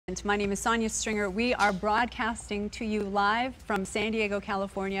My name is Sonia Stringer. We are broadcasting to you live from San Diego,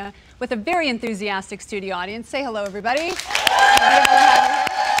 California, with a very enthusiastic studio audience. Say hello, everybody.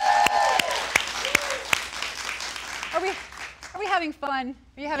 Are we having fun?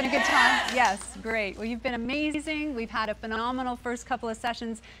 Are you having a good time? Yes, great. Well, you've been amazing. We've had a phenomenal first couple of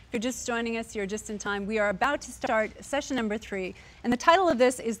sessions. If you're just joining us, you're just in time. We are about to start session number 3. And the title of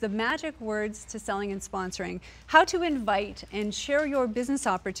this is The Magic Words to Selling and Sponsoring: How to Invite and Share Your Business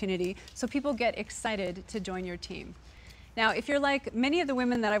Opportunity so people get excited to join your team. Now, if you're like many of the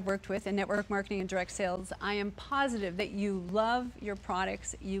women that I've worked with in network marketing and direct sales, I am positive that you love your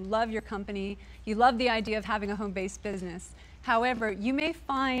products, you love your company, you love the idea of having a home-based business. However, you may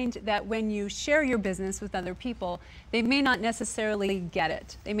find that when you share your business with other people, they may not necessarily get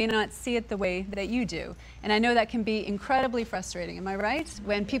it. They may not see it the way that you do. And I know that can be incredibly frustrating. Am I right?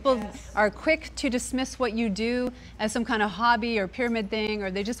 When people are quick to dismiss what you do as some kind of hobby or pyramid thing, or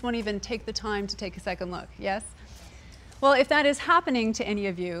they just won't even take the time to take a second look. Yes? Well, if that is happening to any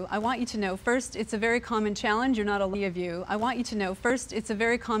of you, I want you to know, first, it's a very common challenge. You're not alone. I want you to know, first, it's a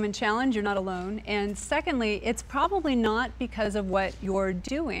very common challenge. You're not alone. And secondly, it's probably not because of what you're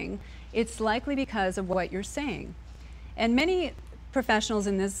doing. It's likely because of what you're saying. And many professionals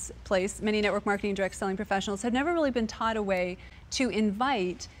in this place, many network marketing and direct selling professionals, have never really been taught a way to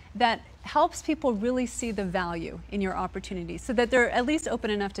invite that helps people really see the value in your opportunity so that they're at least open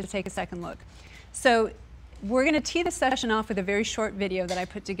enough to take a second look. So we're going to tee the session off with a very short video that I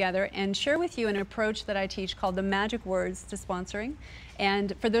put together and share with you an approach that I teach called the Magic Words to Sponsoring.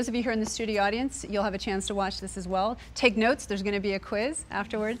 And for those of you here in the studio audience, you'll have a chance to watch this as well. Take notes. There's going to be a quiz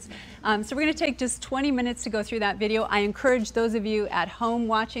afterwards. So we're going to take just 20 minutes to go through that video. I encourage those of you at home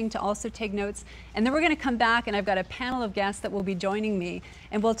watching to also take notes. And then we're going to come back, and I've got a panel of guests that will be joining me,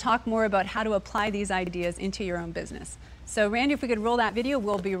 and we'll talk more about how to apply these ideas into your own business. So Randy, if we could roll that video,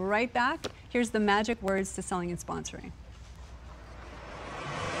 we'll be right back. Here's the magic words to selling and sponsoring.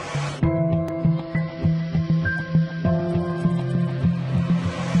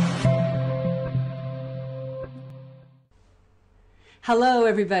 Hello,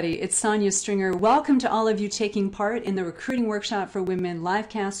 everybody. It's Sonia Stringer. Welcome to all of you taking part in the Recruiting Workshop for Women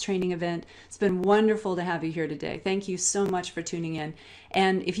livecast training event. It's been wonderful to have you here today. Thank you so much for tuning in.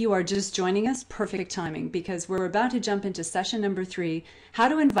 And if you are just joining us, perfect timing, because we're about to jump into session number 3, how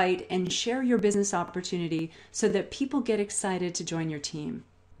to invite and share your business opportunity so that people get excited to join your team.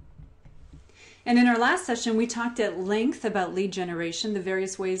 And in our last session, we talked at length about lead generation, the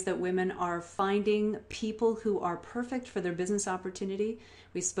various ways that women are finding people who are perfect for their business opportunity.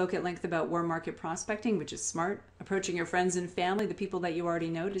 We spoke at length about warm market prospecting, which is smart, approaching your friends and family, the people that you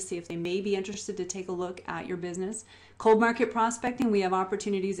already know, to see if they may be interested to take a look at your business. Cold market prospecting, we have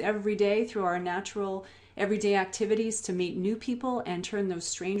opportunities every day through our natural everyday activities to meet new people and turn those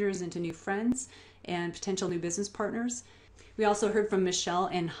strangers into new friends and potential new business partners. We also heard from Michelle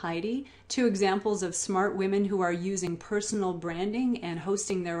and Heidi, 2 examples of smart women who are using personal branding and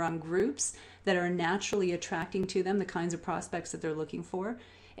hosting their own groups that are naturally attracting to them the kinds of prospects that they're looking for.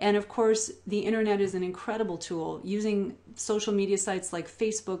 And of course, the internet is an incredible tool. Using social media sites like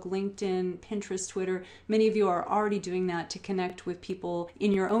Facebook, LinkedIn, Pinterest, Twitter, many of you are already doing that to connect with people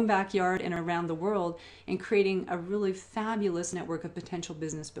in your own backyard and around the world, and creating a really fabulous network of potential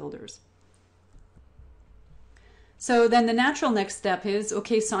business builders. So then the natural next step is,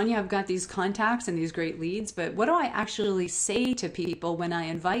 okay, Sonia, I've got these contacts and these great leads, but what do I actually say to people when I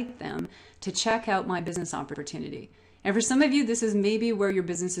invite them to check out my business opportunity? And for some of you, this is maybe where your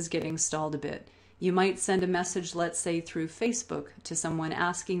business is getting stalled a bit. You might send a message, let's say through Facebook, to someone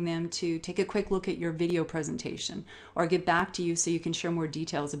asking them to take a quick look at your video presentation or get back to you so you can share more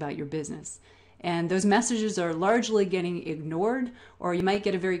details about your business. And those messages are largely getting ignored, or you might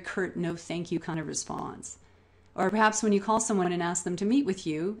get a very curt no thank you kind of response. Or perhaps when you call someone and ask them to meet with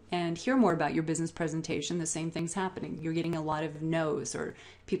you and hear more about your business presentation, the same thing's happening. You're getting a lot of no's, or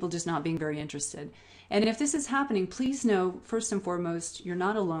people just not being very interested. And if this is happening, please know, first and foremost, you're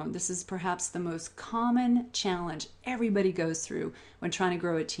not alone. This is perhaps the most common challenge everybody goes through when trying to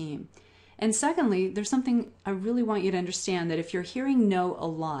grow a team. And secondly, there's something I really want you to understand, that if you're hearing no a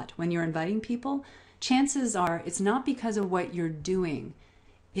lot when you're inviting people, chances are it's not because of what you're doing,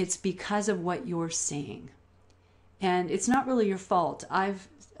 it's because of what you're saying. And it's not really your fault. I've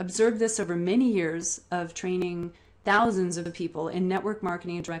observed this over many years of training thousands of people in network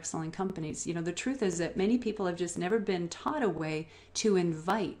marketing and direct selling companies. You know, the truth is that many people have just never been taught a way to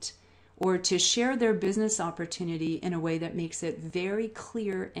invite or to share their business opportunity in a way that makes it very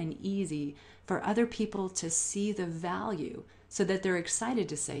clear and easy for other people to see the value so that they're excited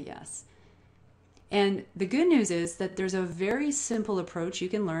to say yes. And the good news is that there's a very simple approach you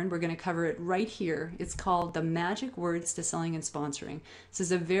can learn. We're going to cover it right here. It's called the Magic Words to Selling and Sponsoring. This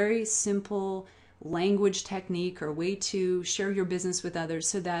is a very simple language technique or way to share your business with others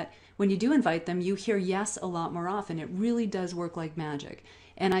so that when you do invite them, you hear yes a lot more often. It really does work like magic.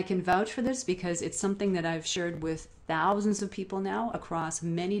 And I can vouch for this because it's something that I've shared with thousands of people now across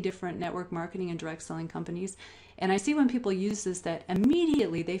many different network marketing and direct selling companies. And I see when people use this that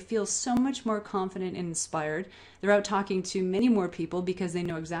immediately they feel so much more confident and inspired. They're out talking to many more people because they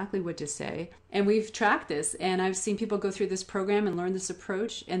know exactly what to say. And we've tracked this, and I've seen people go through this program and learn this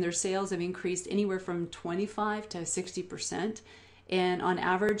approach, and their sales have increased anywhere from 25 to 60%. And on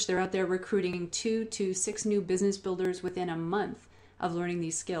average, they're out there recruiting 2 to 6 new business builders within a month of learning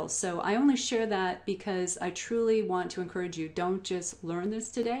these skills. So I only share that because I truly want to encourage you, don't just learn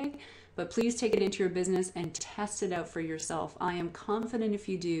this today, but please take it into your business and test it out for yourself. I am confident if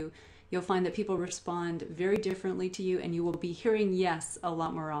you do, you'll find that people respond very differently to you and you will be hearing yes a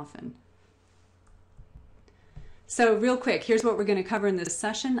lot more often. So real quick, here's what we're going to cover in this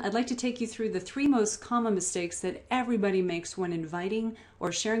session. I'd like to take you through the 3 most common mistakes that everybody makes when inviting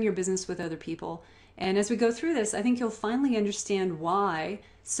or sharing your business with other people. And as we go through this, I think you'll finally understand why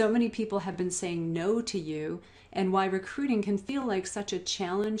so many people have been saying no to you and why recruiting can feel like such a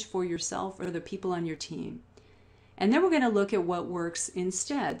challenge for yourself or the people on your team. And then we're going to look at what works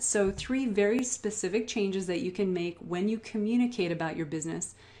instead. So 3 very specific changes that you can make when you communicate about your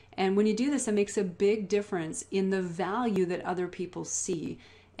business. And when you do this, it makes a big difference in the value that other people see.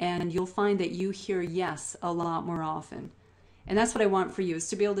 And you'll find that you hear yes a lot more often. And that's what I want for you, is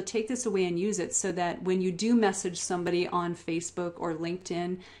to be able to take this away and use it so that when you do message somebody on Facebook or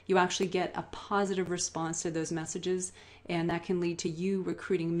LinkedIn, you actually get a positive response to those messages, and that can lead to you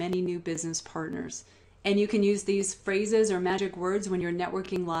recruiting many new business partners. And you can use these phrases or magic words when you're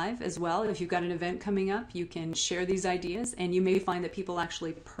networking live as well. If you've got an event coming up, you can share these ideas, and you may find that people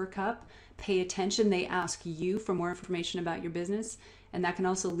actually perk up, pay attention, they ask you for more information about your business, and that can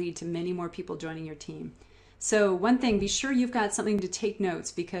also lead to many more people joining your team. So one thing, be sure you've got something to take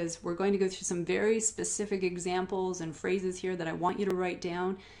notes, because we're going to go through some very specific examples and phrases here that I want you to write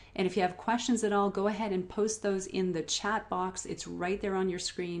down. And if you have questions at all, go ahead and post those in the chat box. It's right there on your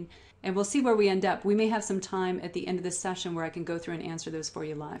screen, and we'll see where we end up. We may have some time at the end of this session where I can go through and answer those for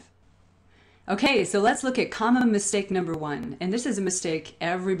you live. Okay, so let's look at common mistake number 1. And this is a mistake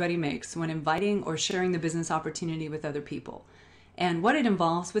everybody makes when inviting or sharing the business opportunity with other people. And what it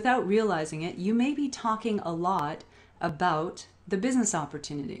involves, without realizing it, you may be talking a lot about the business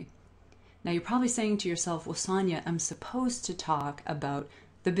opportunity. Now you're probably saying to yourself, well, Sonia, I'm supposed to talk about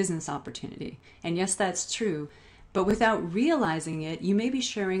the business opportunity. And yes, that's true. But without realizing it, you may be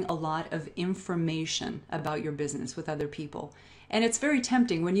sharing a lot of information about your business with other people. And it's very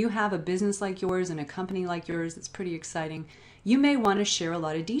tempting when you have a business like yours and a company like yours that's pretty exciting. You may want to share a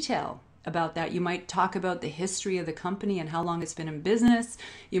lot of detail about that. You might talk about the history of the company and how long it's been in business.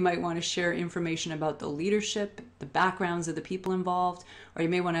 You might want to share information about the leadership, the backgrounds of the people involved, or you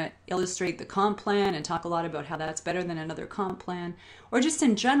may want to illustrate the comp plan and talk a lot about how that's better than another comp plan. Or just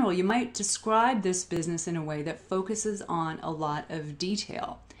in general, you might describe this business in a way that focuses on a lot of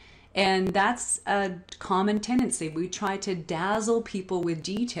detail. And that's a common tendency. We try to dazzle people with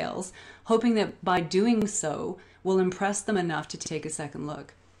details, hoping that by doing so, we'll impress them enough to take a second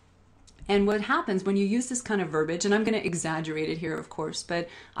look. And what happens when you use this kind of verbiage, and I'm going to exaggerate it here, of course, but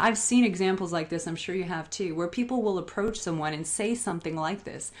I've seen examples like this, I'm sure you have too, where people will approach someone and say something like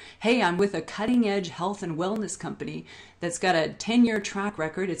this. Hey, I'm with a cutting-edge health and wellness company that's got a 10-year track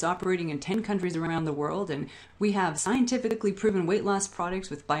record. It's operating in 10 countries around the world, and we have scientifically proven weight loss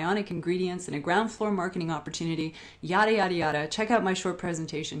products with bionic ingredients and a ground floor marketing opportunity, yada, yada, yada. Check out my short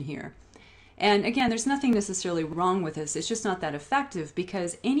presentation here. And again, there's nothing necessarily wrong with this. It's just not that effective,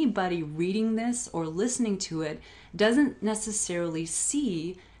 because anybody reading this or listening to it doesn't necessarily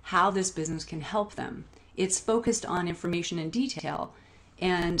see how this business can help them. It's focused on information and detail.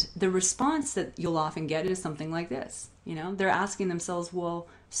 And the response that you'll often get is something like this. You know, they're asking themselves, well,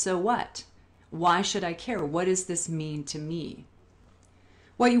 so what? Why should I care? What does this mean to me?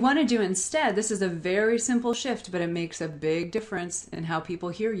 What you want to do instead, this is a very simple shift, but it makes a big difference in how people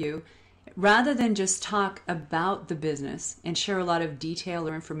hear you. Rather than just talk about the business and share a lot of detail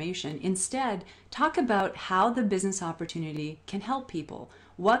or information, instead talk about how the business opportunity can help people.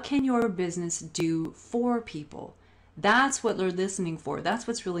 What can your business do for people? That's what they're listening for. That's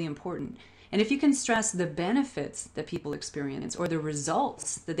what's really important. And if you can stress the benefits that people experience or the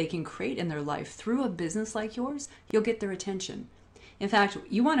results that they can create in their life through a business like yours, you'll get their attention. In fact,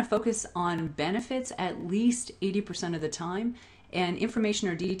 you want to focus on benefits at least 80% of the time, and information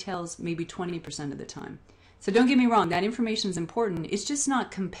or details maybe 20% of the time. So don't get me wrong, that information is important. It's just not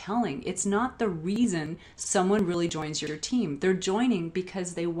compelling. It's not the reason someone really joins your team. They're joining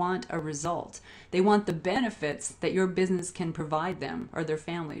because they want a result. They want the benefits that your business can provide them or their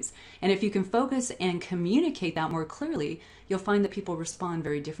families. And if you can focus and communicate that more clearly, you'll find that people respond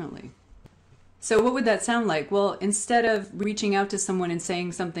very differently. So what would that sound like? Well, instead of reaching out to someone and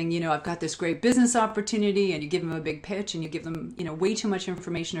saying something, I've got this great business opportunity, and you give them a big pitch and you give them, way too much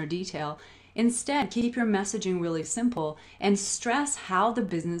information or detail, instead, keep your messaging really simple and stress how the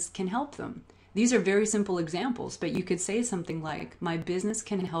business can help them. These are very simple examples, but you could say something like, my business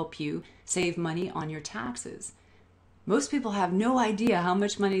can help you save money on your taxes. Most people have no idea how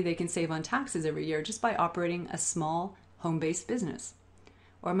much money they can save on taxes every year just by operating a small home-based business.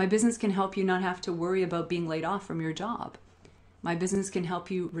 Or my business can help you not have to worry about being laid off from your job. My business can help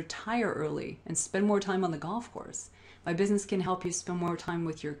you retire early and spend more time on the golf course. My business can help you spend more time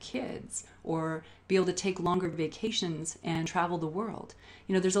with your kids or be able to take longer vacations and travel the world.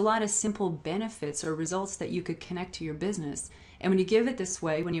 There's a lot of simple benefits or results that you could connect to your business. And when you give it this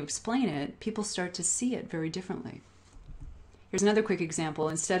way, when you explain it, people start to see it very differently. Here's another quick example.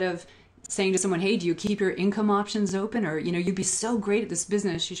 Instead of saying to someone, hey, do you keep your income options open? Or, you'd be so great at this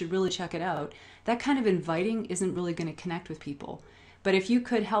business, you should really check it out. That kind of inviting isn't really going to connect with people. But if you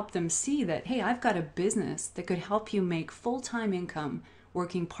could help them see that, hey, I've got a business that could help you make full-time income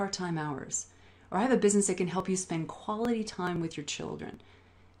working part-time hours. Or I have a business that can help you spend quality time with your children.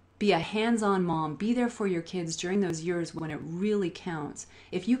 Be a hands-on mom. Be there for your kids during those years when it really counts.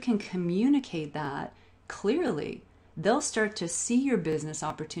 If you can communicate that clearly, they'll start to see your business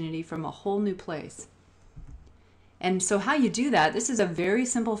opportunity from a whole new place. And so how you do that, this is a very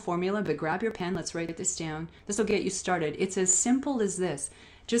simple formula, but grab your pen, let's write this down. This will get you started. It's as simple as this.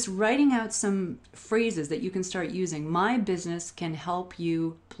 Just writing out some phrases that you can start using. My business can help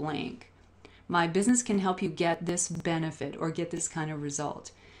you blank. My business can help you get this benefit or get this kind of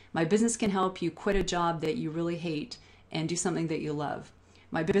result. My business can help you quit a job that you really hate and do something that you love.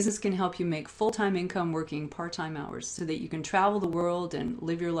 My business can help you make full-time income working part-time hours so that you can travel the world and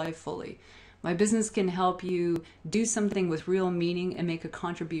live your life fully. My business can help you do something with real meaning and make a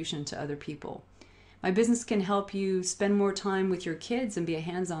contribution to other people. My business can help you spend more time with your kids and be a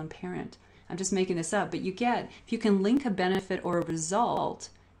hands-on parent. I'm just making this up, but if you can link a benefit or a result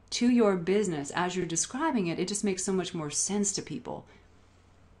to your business as you're describing it, it just makes so much more sense to people.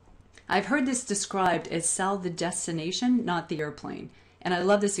 I've heard this described as sell the destination, not the airplane. And I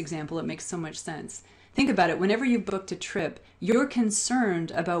love this example. It makes so much sense. Think about it. Whenever you've booked a trip, you're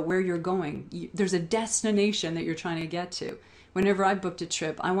concerned about where you're going. There's a destination that you're trying to get to. Whenever I booked a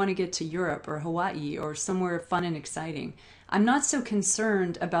trip, I want to get to Europe or Hawaii or somewhere fun and exciting. I'm not so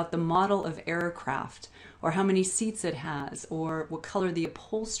concerned about the model of aircraft or how many seats it has or what color the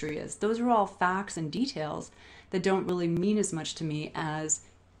upholstery is. Those are all facts and details that don't really mean as much to me as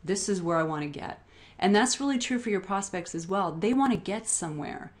this is where I want to get. And that's really true for your prospects as well. They want to get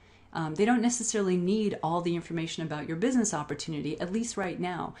somewhere. They don't necessarily need all the information about your business opportunity, at least right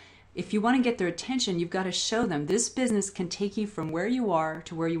now. If you want to get their attention, you've got to show them this business can take you from where you are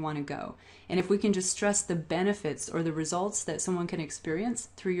to where you want to go. And if we can just stress the benefits or the results that someone can experience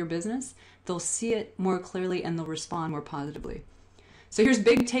through your business, they'll see it more clearly and they'll respond more positively. So here's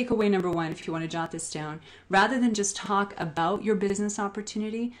big takeaway number one, if you want to jot this down. Rather than just talk about your business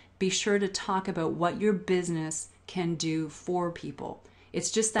opportunity, be sure to talk about what your business can do for people.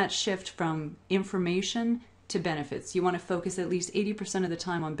 It's just that shift from information to benefits. You want to focus at least 80% of the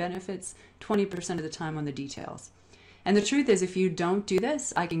time on benefits, 20% of the time on the details. And the truth is, if you don't do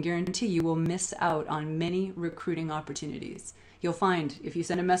this, I can guarantee you will miss out on many recruiting opportunities. You'll find if you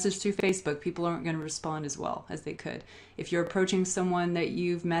send a message through Facebook, people aren't going to respond as well as they could. If you're approaching someone that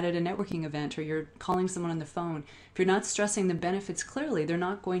you've met at a networking event or you're calling someone on the phone, if you're not stressing the benefits clearly, they're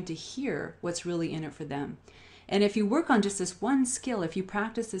not going to hear what's really in it for them. And if you work on just this one skill, if you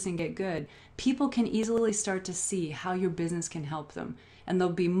practice this and get good, people can easily start to see how your business can help them. And they'll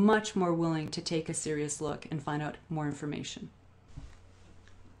be much more willing to take a serious look and find out more information.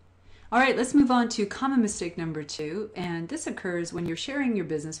 All right, let's move on to common mistake number 2. And this occurs when you're sharing your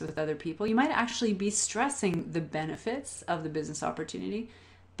business with other people. You might actually be stressing the benefits of the business opportunity,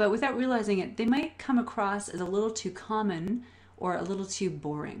 but without realizing it, they might come across as a little too common or a little too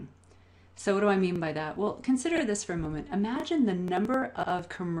boring. So what do I mean by that? Well, consider this for a moment. Imagine the number of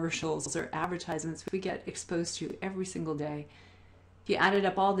commercials or advertisements we get exposed to every single day. If you added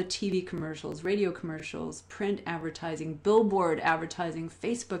up all the TV commercials, radio commercials, print advertising, billboard advertising,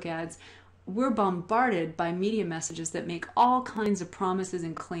 Facebook ads, we're bombarded by media messages that make all kinds of promises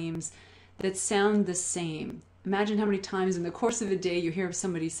and claims that sound the same. Imagine how many times in the course of a day you hear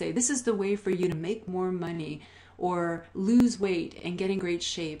somebody say, this is the way for you to make more money, or lose weight and get in great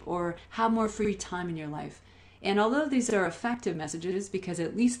shape, or have more free time in your life. And although these are effective messages because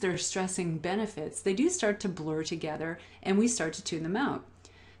at least they're stressing benefits, they do start to blur together and we start to tune them out.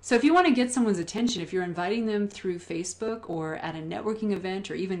 So if you want to get someone's attention, if you're inviting them through Facebook or at a networking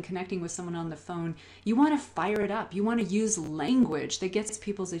event or even connecting with someone on the phone, you want to fire it up. You want to use language that gets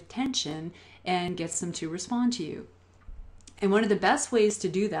people's attention and gets them to respond to you. And one of the best ways to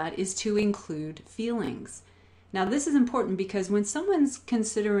do that is to include feelings. Now, this is important because when someone's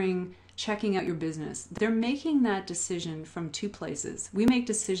considering checking out your business, they're making that decision from two places. We make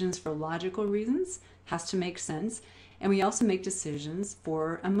decisions for logical reasons, has to make sense, and we also make decisions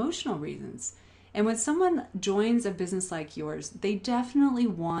for emotional reasons. And when someone joins a business like yours, they definitely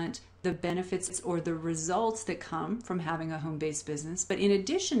want the benefits or the results that come from having a home-based business. But in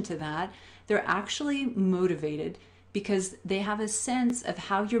addition to that, they're actually motivated because they have a sense of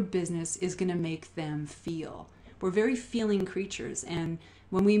how your business is going to make them feel. We're very feeling creatures, and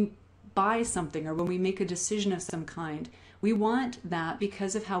when we buy something or when we make a decision of some kind, we want that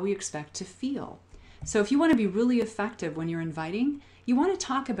because of how we expect to feel. So if you want to be really effective when you're inviting, you want to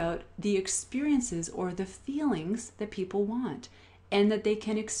talk about the experiences or the feelings that people want and that they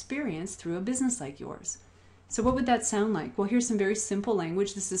can experience through a business like yours. So what would that sound like? Well, here's some very simple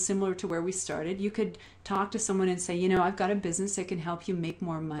language. This is similar to where we started. You could talk to someone and say, you know, I've got a business that can help you make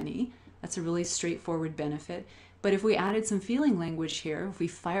more money. That's a really straightforward benefit. But if we added some feeling language here, if we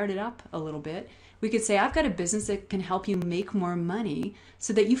fired it up a little bit, we could say, I've got a business that can help you make more money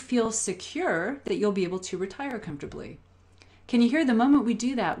so that you feel secure that you'll be able to retire comfortably. Can you hear the moment we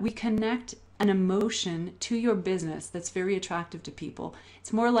do that, we connect an emotion to your business that's very attractive to people.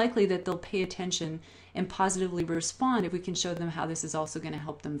 It's more likely that they'll pay attention and positively respond if we can show them how this is also going to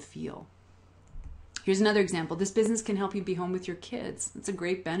help them feel. Here's another example. This business can help you be home with your kids. That's a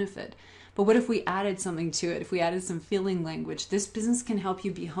great benefit. But what if we added something to it? If we added some feeling language, this business can help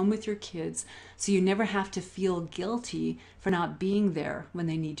you be home with your kids so you never have to feel guilty for not being there when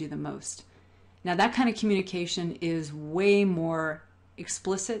they need you the most. Now that kind of communication is way more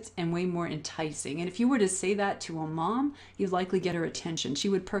explicit and way more enticing. And if you were to say that to a mom, you'd likely get her attention. She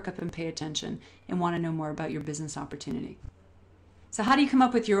would perk up and pay attention and want to know more about your business opportunity. So how do you come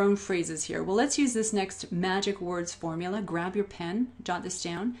up with your own phrases here? Well, let's use this next magic words formula. Grab your pen, jot this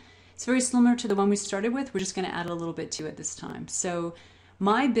down. It's very similar to the one we started with. We're just going to add a little bit to it this time. So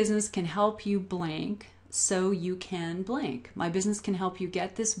my business can help you blank so you can blank. My business can help you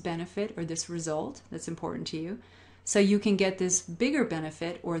get this benefit or this result that's important to you so you can get this bigger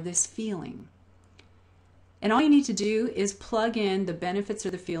benefit or this feeling. And all you need to do is plug in the benefits or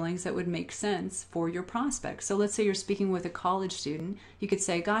the feelings that would make sense for your prospect. So let's say you're speaking with a college student. You could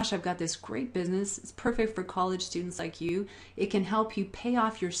say, gosh, I've got this great business. It's perfect for college students like you. It can help you pay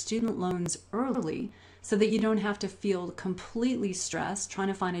off your student loans early so that you don't have to feel completely stressed trying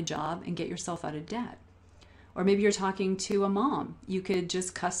to find a job and get yourself out of debt. Or maybe you're talking to a mom. You could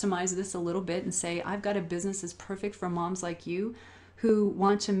just customize this a little bit and say, I've got a business that's perfect for moms like you who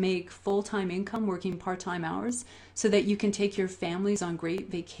want to make full-time income working part-time hours so that you can take your families on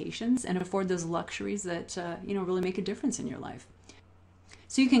great vacations and afford those luxuries that really make a difference in your life.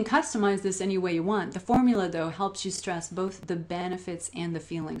 So you can customize this any way you want. The formula, though, helps you stress both the benefits and the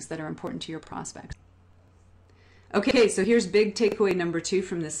feelings that are important to your prospects. Okay, so here's big takeaway number 2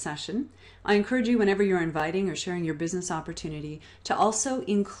 from this session. I encourage you whenever you're inviting or sharing your business opportunity to also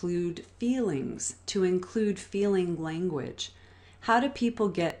include feelings, to include feeling language. How do people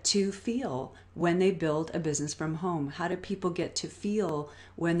get to feel when they build a business from home? How do people get to feel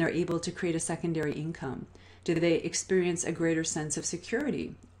when they're able to create a secondary income? Do they experience a greater sense of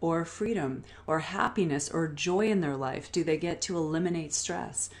security or freedom or happiness or joy in their life? Do they get to eliminate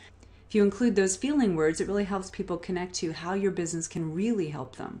stress? If you include those feeling words, it really helps people connect to how your business can really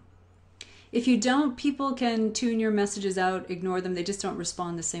help them. If you don't, people can tune your messages out, ignore them, they just don't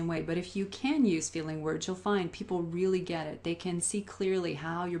respond the same way. But if you can use feeling words, you'll find people really get it. They can see clearly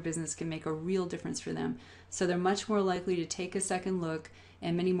how your business can make a real difference for them. So they're much more likely to take a second look,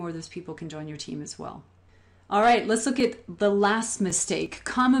 and many more of those people can join your team as well. All right, let's look at the last mistake,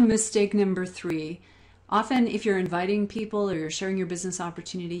 common mistake number 3. Often, if you're inviting people or you're sharing your business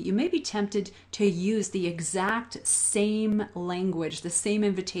opportunity, you may be tempted to use the exact same language, the same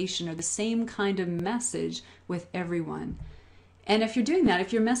invitation, or the same kind of message with everyone. And if you're doing that,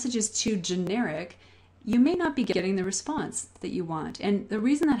 if your message is too generic, you may not be getting the response that you want. And the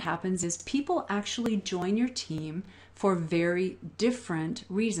reason that happens is people actually join your team for very different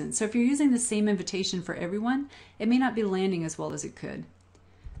reasons. So if you're using the same invitation for everyone, it may not be landing as well as it could.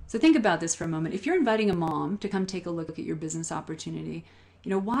 So think about this for a moment. If you're inviting a mom to come take a look at your business opportunity,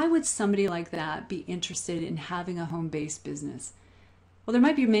 why would somebody like that be interested in having a home-based business? Well, there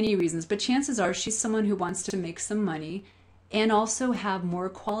might be many reasons, but chances are she's someone who wants to make some money and also have more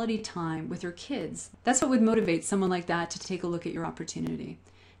quality time with her kids. That's what would motivate someone like that to take a look at your opportunity.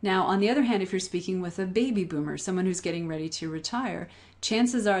 Now, on the other hand, if you're speaking with a baby boomer, someone who's getting ready to retire,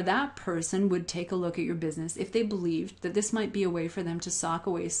 chances are that person would take a look at your business if they believed that this might be a way for them to sock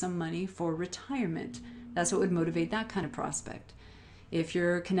away some money for retirement. That's what would motivate that kind of prospect. If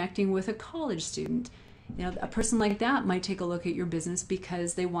you're connecting with a college student, a person like that might take a look at your business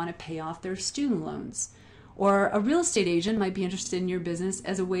because they want to pay off their student loans. Or a real estate agent might be interested in your business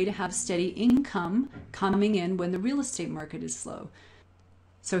as a way to have steady income coming in when the real estate market is slow.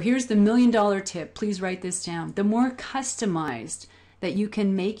 So here's the $1 million tip. Please write this down. The more customized that you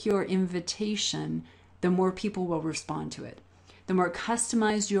can make your invitation, the more people will respond to it. The more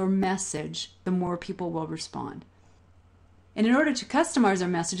customized your message, the more people will respond. And in order to customize our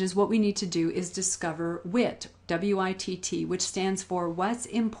messages, what we need to do is discover WITT, W-I-T-T, which stands for what's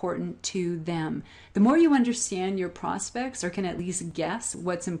important to them. The more you understand your prospects or can at least guess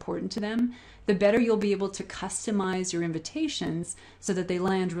what's important to them, the better you'll be able to customize your invitations so that they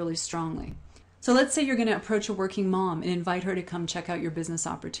land really strongly. So let's say you're going to approach a working mom and invite her to come check out your business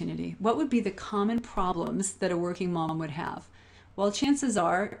opportunity. What would be the common problems that a working mom would have? Well, chances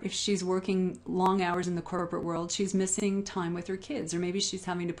are, if she's working long hours in the corporate world, she's missing time with her kids, or maybe she's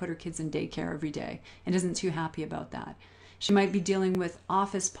having to put her kids in daycare every day and isn't too happy about that. She might be dealing with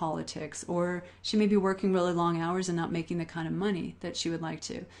office politics, or she may be working really long hours and not making the kind of money that she would like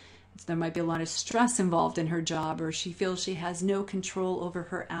to. There might be a lot of stress involved in her job, or she feels she has no control over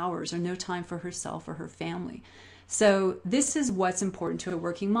her hours or no time for herself or her family. So this is what's important to a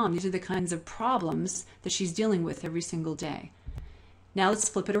working mom. These are the kinds of problems that she's dealing with every single day. Now let's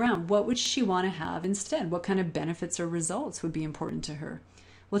flip it around. What would she want to have instead? What kind of benefits or results would be important to her?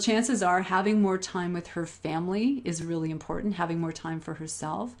 Well, chances are having more time with her family is really important, having more time for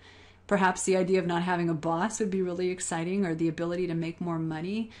herself. Perhaps the idea of not having a boss would be really exciting, or the ability to make more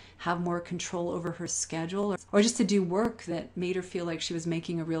money, have more control over her schedule, or just to do work that made her feel like she was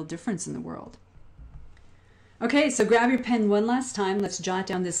making a real difference in the world. Okay, so grab your pen one last time. Let's jot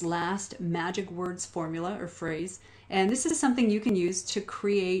down this last magic words formula or phrase. And this is something you can use to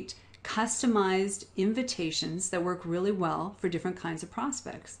create customized invitations that work really well for different kinds of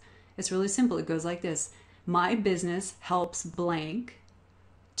prospects. It's really simple. It goes like this. My business helps blank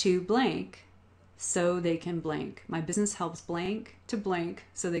to blank so they can blank. My business helps blank to blank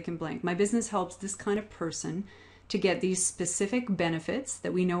so they can blank. My business helps this kind of person to get these specific benefits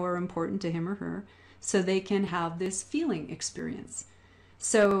that we know are important to him or her so they can have this feeling experience.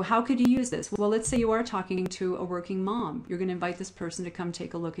 So how could you use this? Well, let's say you are talking to a working mom. You're going to invite this person to come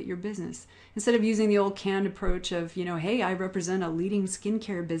take a look at your business. Instead of using the old canned approach of, hey, I represent a leading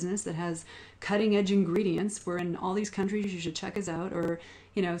skincare business that has cutting edge ingredients. We're in all these countries. You should check us out. Or,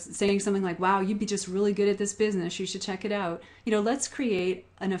 saying something like, wow, you'd be just really good at this business. You should check it out. Let's create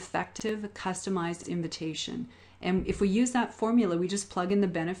an effective, customized invitation. And if we use that formula, we just plug in the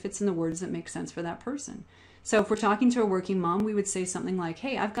benefits and the words that make sense for that person. So if we're talking to a working mom, we would say something like,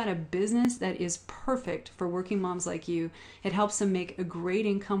 hey, I've got a business that is perfect for working moms like you. It helps them make a great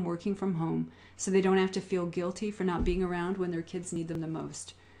income working from home so they don't have to feel guilty for not being around when their kids need them the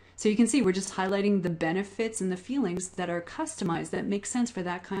most. So you can see we're just highlighting the benefits and the feelings that are customized that make sense for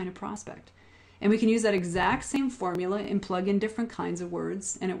that kind of prospect. And we can use that exact same formula and plug in different kinds of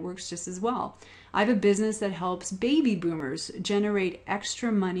words, and it works just as well. I have a business that helps baby boomers generate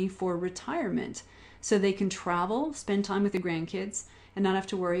extra money for retirement so they can travel, spend time with the grandkids, and not have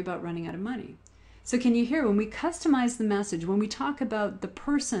to worry about running out of money. So can you hear, when we customize the message, when we talk about the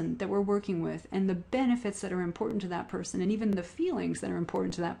person that we're working with and the benefits that are important to that person and even the feelings that are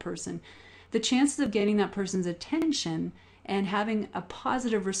important to that person, the chances of getting that person's attention and having a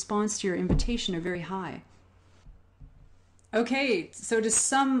positive response to your invitation are very high. Okay, so to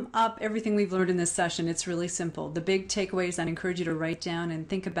sum up everything we've learned in this session, it's really simple. The big takeaways I'd encourage you to write down and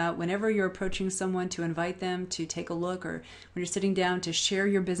think about whenever you're approaching someone to invite them to take a look, or when you're sitting down to share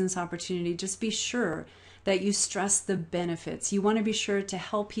your business opportunity, just be sure that you stress the benefits. You want to be sure to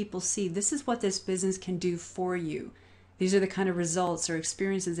help people see this is what this business can do for you. These are the kind of results or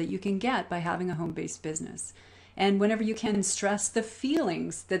experiences that you can get by having a home-based business. And whenever you can, stress the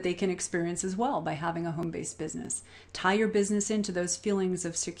feelings that they can experience as well by having a home-based business. Tie your business into those feelings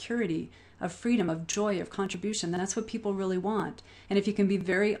of security, of freedom, of joy, of contribution. That's what people really want. And if you can be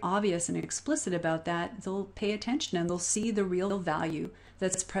very obvious and explicit about that, they'll pay attention and they'll see the real value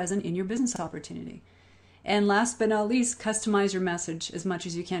that's present in your business opportunity. And last but not least, customize your message as much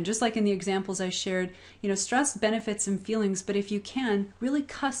as you can. Just like in the examples I shared, stress benefits and feelings, but if you can, really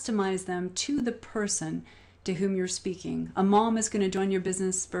customize them to the person to whom you're speaking. A mom is going to join your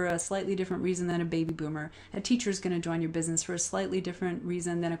business for a slightly different reason than a baby boomer. A teacher is going to join your business for a slightly different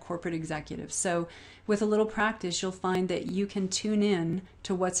reason than a corporate executive. So with a little practice, you'll find that you can tune in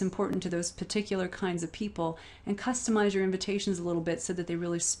to what's important to those particular kinds of people and customize your invitations a little bit so that they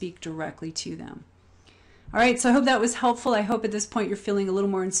really speak directly to them. All right, so I hope that was helpful. I hope at this point you're feeling a little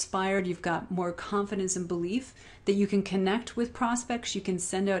more inspired. You've got more confidence and belief that you can connect with prospects. You can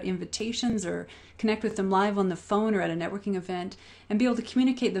send out invitations or connect with them live on the phone or at a networking event and be able to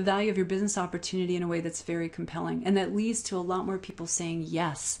communicate the value of your business opportunity in a way that's very compelling. And that leads to a lot more people saying,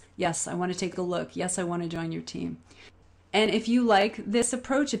 yes, I want to take a look. Yes, I want to join your team. And if you like this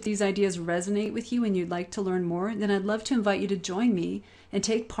approach, if these ideas resonate with you and you'd like to learn more, then I'd love to invite you to join me and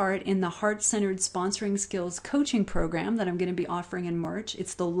take part in the Heart-Centered Sponsoring Skills coaching program that I'm going to be offering in March.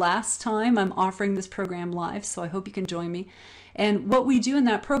 It's the last time I'm offering this program live, so I hope you can join me. And what we do in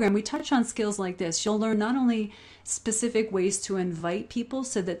that program, we touch on skills like this. You'll learn not only specific ways to invite people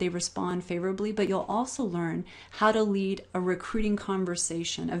so that they respond favorably, but you'll also learn how to lead a recruiting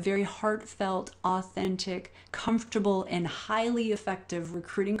conversation, a very heartfelt, authentic, comfortable, and highly effective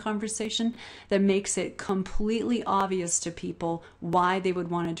recruiting conversation that makes it completely obvious to people why they would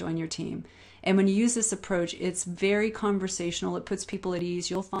want to join your team. And when you use this approach, it's very conversational. It puts people at ease.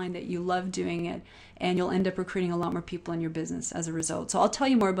 You'll find that you love doing it, and you'll end up recruiting a lot more people in your business as a result. So I'll tell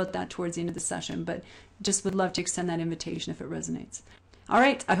you more about that towards the end of the session, but just would love to extend that invitation if it resonates. All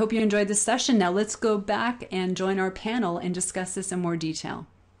right, I hope you enjoyed this session. Now let's go back and join our panel and discuss this in more detail.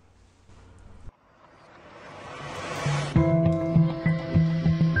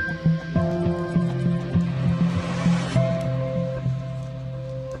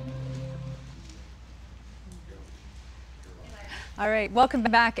 All right, welcome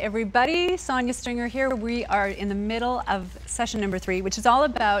back, everybody. Sonia Stringer here. We are in the middle of session number 3, which is all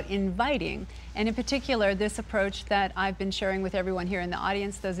about inviting, and in particular, this approach that I've been sharing with everyone here in the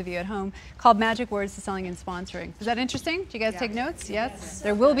audience, those of you at home, called Magic Words to Selling and Sponsoring. Is that interesting? Do you guys take notes? Yes?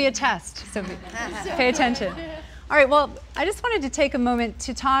 There will be a test, so pay attention. All right, well, I just wanted to take a moment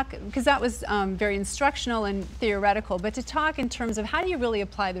to talk, because that was very instructional and theoretical, but to talk in terms of how do you really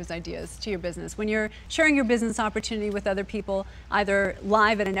apply those ideas to your business. When you're sharing your business opportunity with other people, either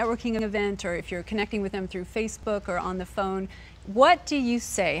live at a networking event or if you're connecting with them through Facebook or on the phone, what do you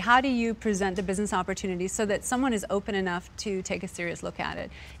say? How do you present the business opportunity so that someone is open enough to take a serious look at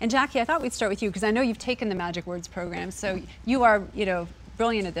it? And Jackie, I thought we'd start with you, because I know you've taken the Magic Words program, so you are,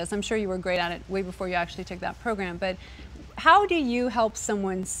 brilliant at this. I'm sure you were great at it way before you actually took that program, but how do you help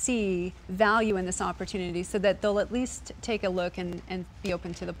someone see value in this opportunity so that they'll at least take a look and be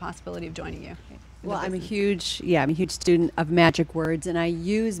open to the possibility of joining you? Well, I'm a huge student of Magic Words, and I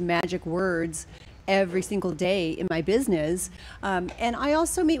use Magic Words every single day in my business. And I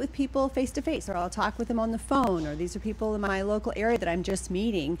also meet with people face to face, or I'll talk with them on the phone, or these are people in my local area that I'm just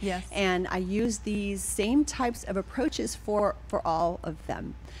meeting. Yes. And I use these same types of approaches for all of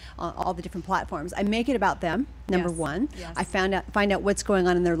them, on all the different platforms. I make it about them, number one. Yes. I find out what's going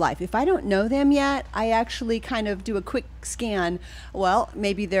on in their life. If I don't know them yet, I actually kind of do a quick scan. Well,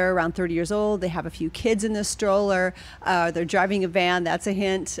 maybe they're around 30 years old, they have a few kids in the stroller, they're driving a van, that's a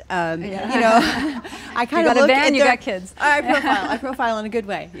hint. I kind of look a van, at you got kids. I profile in a good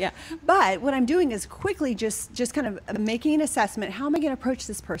way, yeah. But what I'm doing is quickly just kind of making an assessment. How am I going to approach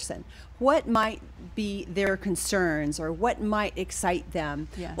this person? What might be their concerns, or what might excite them?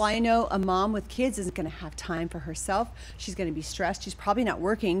 Yes. Well, I know a mom with kids isn't going to have time for herself. She's going to be stressed. She's probably not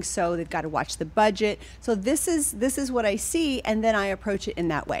working, so they've got to watch the budget. So this is what I see, and then I approach it in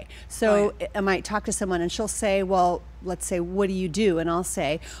that way. So I might talk to someone, and she'll say, well, let's say, what do you do? And I'll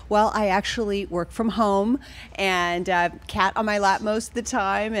say, well, I actually work from home, and cat on my lap most of the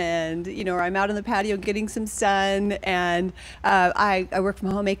time, and or I'm out on the patio getting some sun, and I work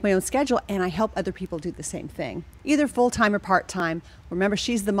from home, make my own schedule, and I help other people do the same thing, either full-time or part-time. Remember,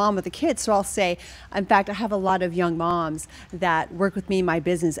 she's the mom with the kids, so I'll say, in fact, I have a lot of young moms that work with me in my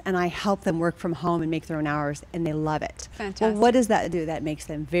business, and I help them work from home and make their own hours, and they love it. Fantastic. Well, what does that do? That makes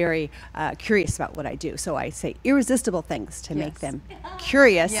them very curious about what I do. So I say irresistible things to make them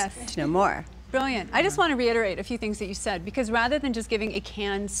curious to know more. Brilliant. I just want to reiterate a few things that you said, because rather than just giving a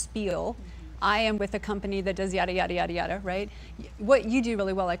canned spiel I am with a company that does yada, yada, yada, yada, right? What you do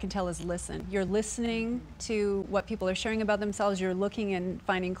really well, I can tell, is listen. You're listening to what people are sharing about themselves. You're looking and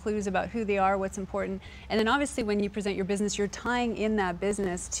finding clues about who they are, what's important. And then obviously when you present your business, you're tying in that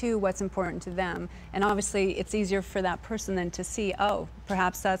business to what's important to them. And obviously it's easier for that person then to see, oh,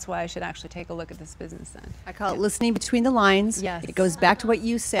 perhaps that's why I should actually take a look at this business then. I call it listening between the lines. Yes. It goes back to what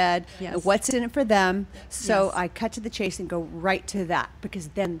you said, Yes. what's in it for them. So Yes. I cut to the chase and go right to that, because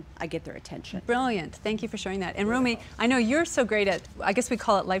then I get their attention. Brilliant. Thank you for sharing that. And Rumi, I know you're so great at, I guess we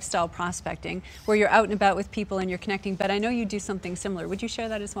call it lifestyle prospecting, where you're out and about with people and you're connecting, but I know you do something similar. Would you share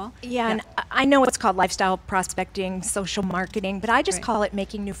that as well? Yeah, and I know it's called lifestyle prospecting, social marketing, but I just Right. call it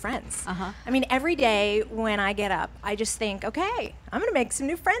making new friends. Uh-huh. I mean, every day when I get up, I just think, okay, I'm going to make some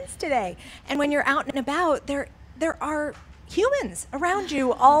new friends today. And when you're out and about, there are humans around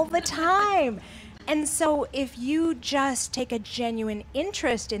you all the time. And so if you just take a genuine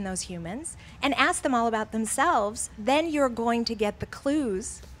interest in those humans and ask them all about themselves, then you're going to get the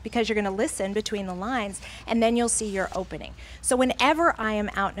clues, because you're going to listen between the lines, and then you'll see your opening. So whenever I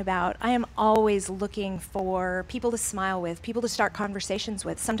am out and about, I am always looking for people to smile with, people to start conversations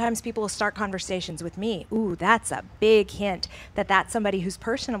with. Sometimes people will start conversations with me. Ooh, that's a big hint that that's somebody who's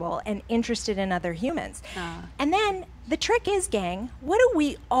personable and interested in other humans. And then the trick is, gang, what do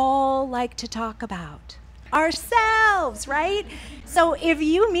we all like to talk about? Ourselves, right? So if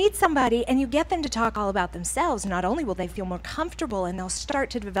you meet somebody and you get them to talk all about themselves, not only will they feel more comfortable and they'll start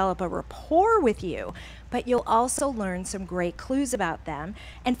to develop a rapport with you, but you'll also learn some great clues about them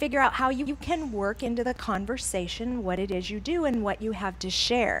and figure out how you can work into the conversation what it is you do and what you have to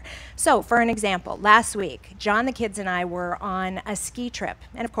share. So for an example, last week, John, the kids, and I were on a ski trip.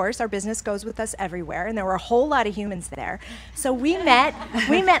 And of course, our business goes with us everywhere, and there were a whole lot of humans there. So we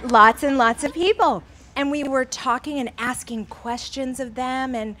met lots and lots of people. And we were talking and asking questions of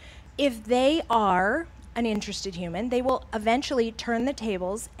them, and if they are an interested human, they will eventually turn the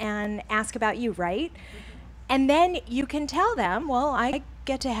tables and ask about you, right? And then you can tell them, well, I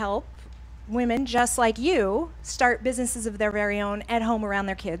get to help women just like you start businesses of their very own at home around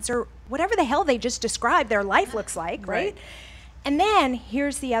their kids, or whatever the hell they just described their life looks like, right? And then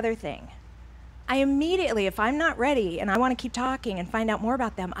here's the other thing. I immediately, if I'm not ready and I want to keep talking and find out more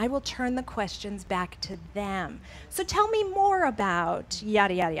about them, I will turn the questions back to them. So tell me more about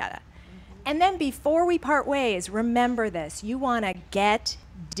yada, yada, yada. And then before we part ways, remember this. You want to get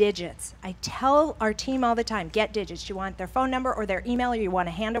digits. I tell our team all the time, get digits. You want their phone number or their email, or you want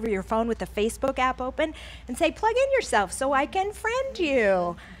to hand over your phone with the Facebook app open and say, plug in yourself so I can friend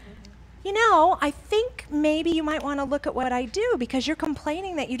you. You know, I think maybe you might want to look at what I do, because you're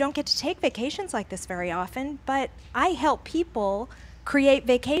complaining that you don't get to take vacations like this very often, but I help people create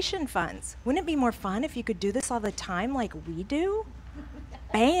vacation funds. Wouldn't it be more fun if you could do this all the time like we do?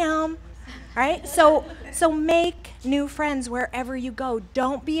 Bam. Right? So make new friends wherever you go.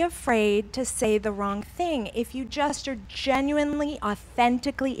 Don't be afraid to say the wrong thing. If you just are genuinely,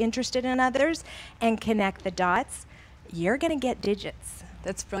 authentically interested in others and connect the dots, you're going to get digits.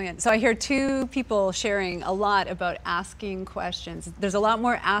 That's brilliant. So I hear two people sharing a lot about asking questions. There's a lot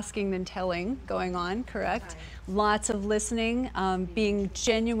more asking than telling going on, correct? Right. Lots of listening, being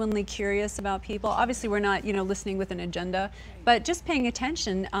genuinely curious about people. Obviously, we're not, listening with an agenda, but just paying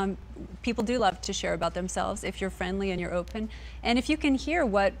attention. People do love to share about themselves if you're friendly and you're open. And if you can hear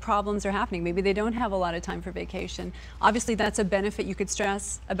what problems are happening, maybe they don't have a lot of time for vacation. Obviously, that's a benefit you could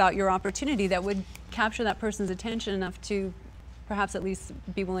stress about your opportunity that would capture that person's attention enough to perhaps at least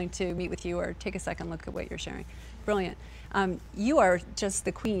be willing to meet with you or take a second look at what you're sharing. Brilliant. You are just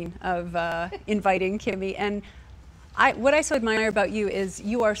the queen of inviting, Kimmy, and what I so admire about you is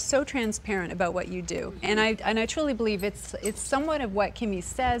you are so transparent about what you do, and I truly believe it's somewhat of what Kimmy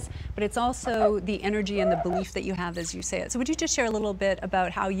says, but it's also the energy and the belief that you have as you say it. So would you just share a little bit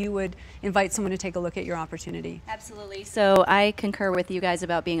about how you would invite someone to take a look at your opportunity? Absolutely. So I concur with you guys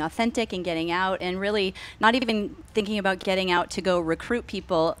about being authentic and getting out, and really not even thinking about getting out to go recruit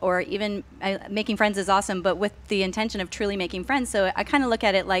people, or even making friends is awesome, but with the intention of truly making friends. So I kind of look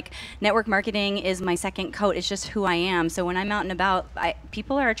at it like network marketing is my second coat. It's just who I am. So when I'm out and about,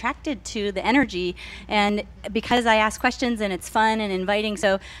 people are attracted to the energy, and because I ask questions and it's fun and inviting.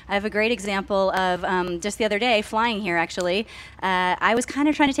 So I have a great example of just the other day, flying here actually. I was kind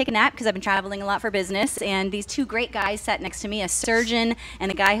of trying to take a nap because I've been traveling a lot for business, and these two great guys sat next to me, a surgeon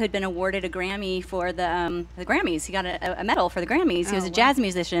and a guy who had been awarded a Grammy for the Grammys. He got a medal for the Grammys. He was a jazz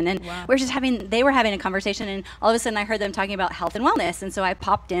musician, and we were just they were having a conversation, and all of a sudden I heard them talking about health and wellness, and so I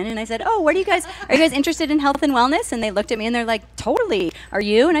popped in and I said, oh, are you guys interested in health and wellness? And they looked at me and they're like, totally. Are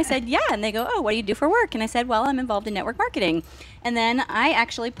you? And I said, yeah. And they go, oh, what do you do for work? And I said, well, I'm involved in network marketing. And then I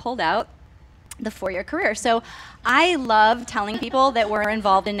actually pulled out the 4-year career. So I love telling people that we're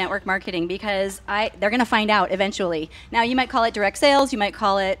involved in network marketing because they're going to find out eventually. Now, you might call it direct sales, you might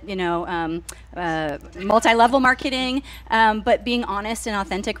call it, multi-level marketing, but being honest and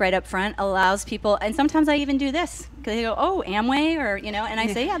authentic right up front allows people, and sometimes I even do this, because they go, oh, Amway, or, and I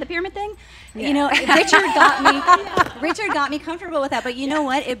say, yeah, the pyramid thing. Yeah. Richard got me comfortable with that, but you know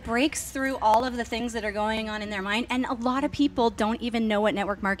what? It breaks through all of the things that are going on in their mind, and a lot of people don't even know what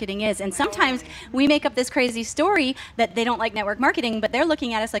network marketing is. And sometimes we make up this crazy story that they don't like network marketing, but they're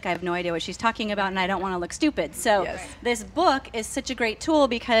looking at us like, I have no idea what she's talking about, and I don't want to look stupid. So this book is such a great tool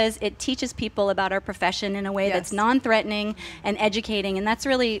because it teaches people about our profession in a way that's non-threatening and educating, and that's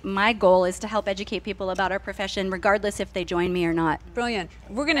really my goal, is to help educate people about our profession regardless if they join me or not. Brilliant.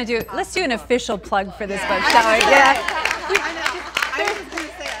 We're going to let's do an official plug for this book, shall we?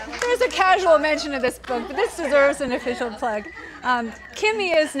 There's a casual mention of this book, but this deserves an official plug.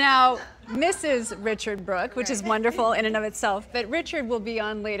 Kimmy is now Mrs. Richard Brooke, which is wonderful in and of itself, but Richard will be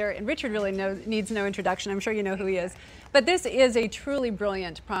on later, and Richard really needs no introduction. I'm sure you know who he is. But this is a truly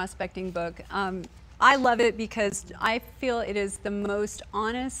brilliant prospecting book. I love it because I feel it is the most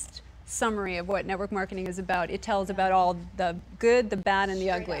honest summary of what network marketing is about. It tells about all the good, the bad, and the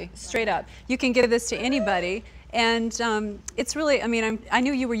ugly, straight up. You can give this to anybody, and it's really, I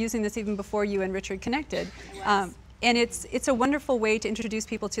knew you were using this even before you and Richard connected. And it's a wonderful way to introduce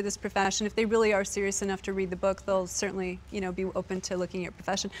people to this profession. If they really are serious enough to read the book, they'll certainly, be open to looking at your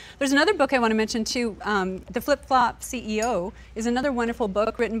profession. There's another book I want to mention too. The Flip Flop CEO is another wonderful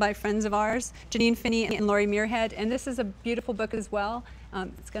book written by friends of ours, Janine Finney and Lori Muirhead, and this is a beautiful book as well.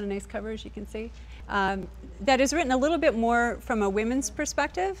 It's got a nice cover, as you can see. That is written a little bit more from a women's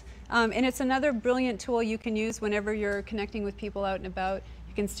perspective, and it's another brilliant tool you can use whenever you're connecting with people out and about.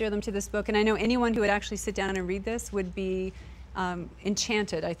 You can steer them to this book, and I know anyone who would actually sit down and read this would be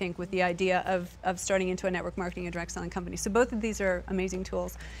enchanted, I think, with the idea of starting into a network marketing and direct selling company. So both of these are amazing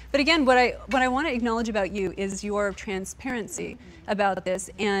tools. But again, what I want to acknowledge about you is your transparency about this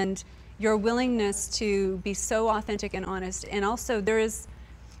and your willingness to be so authentic and honest. And also maybe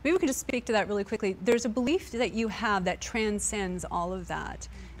we could just speak to that really quickly. There's a belief that you have that transcends all of that.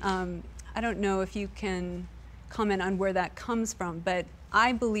 I don't know if you can comment on where that comes from, but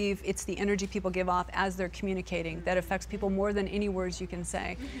I believe it's the energy people give off as they're communicating that affects people more than any words you can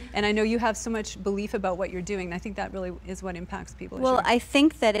say. And I know you have so much belief about what you're doing, and I think that really is what impacts people. Well, I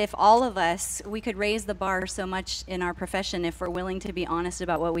think that if all of us, we could raise the bar so much in our profession if we're willing to be honest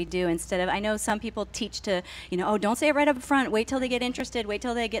about what we do, instead of, I know some people teach to, oh, don't say it right up front, wait till they get interested, wait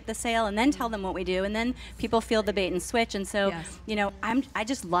till they get the sale, and then tell them what we do, and then people feel the bait and switch. And so, I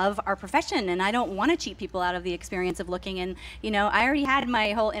just love our profession, and I don't want to cheat people out of the experience of looking. And, I already had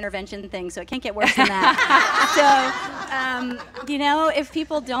my whole intervention thing, so it can't get worse than that. So, if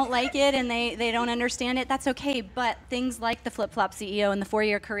people don't like it and they don't understand it, that's okay. But things like the Flip Flop CEO and the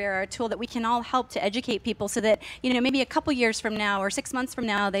 4-year career are a tool that we can all help to educate people so that, maybe a couple years from now or 6 months from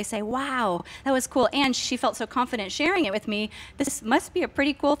now, they say, wow, that was cool. And she felt so confident sharing it with me. This must be a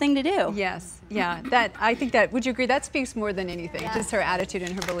pretty cool thing to do. Yes, yeah. I think that, would you agree? That speaks more than anything, just her attitude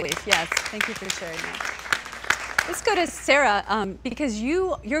and her belief. Yes, thank you for sharing that. Let's go to Sarah, because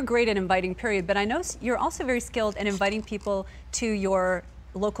you're great at inviting, period, but I know you're also very skilled at inviting people to your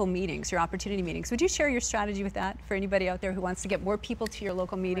local meetings, your opportunity meetings. Would you share your strategy with that for anybody out there who wants to get more people to your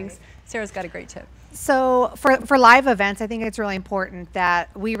local meetings? Right. Sarah's got a great tip. So for live events, I think it's really important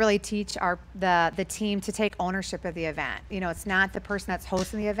that we really teach the team to take ownership of the event. It's not the person that's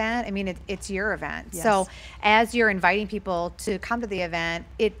hosting the event. It's your event. Yes. So as you're inviting people to come to the event,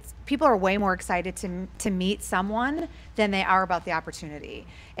 people are way more excited to meet someone than they are about the opportunity.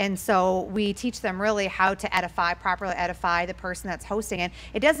 And so we teach them really how to properly edify the person that's hosting it.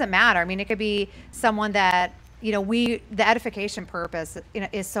 It doesn't matter. It could be someone that, the edification purpose,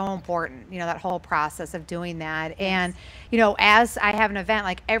 is so important, that whole process of doing that. Yes. And, as I have an event,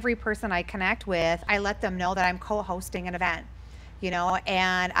 like every person I connect with, I let them know that I'm co-hosting an event.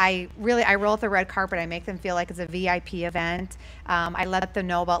 And I roll out the red carpet. I make them feel like it's a VIP event. I let them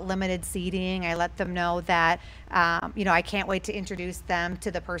know about limited seating. I let them know that, I can't wait to introduce them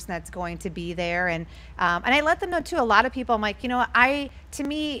to the person that's going to be there. And I let them know too, a lot of people, I'm like, to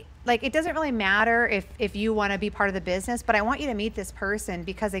me, like, it doesn't really matter if you want to be part of the business, but I want you to meet this person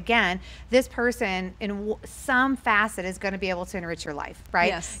because, again, this person in some facet is going to be able to enrich your life, right?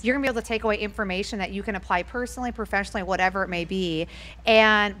 Yes. You're going to be able to take away information that you can apply personally, professionally, whatever it may be.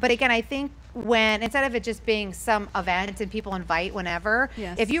 But again, I think when instead of it just being some event and people invite whenever,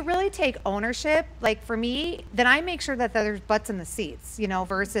 Yes. if you really take ownership, like for me, then I make sure that there's butts in the seats, you know,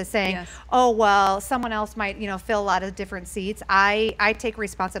 versus saying, Yes. oh, well, someone else might, you know, fill a lot of different seats. I take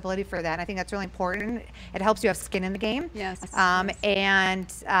responsibility for that. I think that's really important. It helps you have skin in the game. Yes. And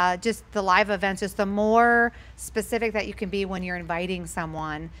just the live events, just the more specific that you can be when you're inviting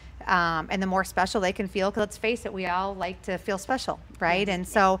someone, and the more special they can feel, because let's face it, we all like to feel special, right? And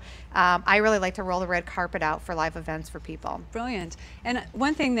so I really like to roll the red carpet out for live events for people. Brilliant. And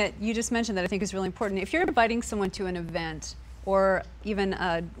one thing that you just mentioned that I think is really important, if you're inviting someone to an event or even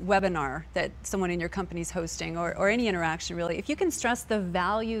a webinar that someone in your company is hosting, or any interaction really, if you can stress the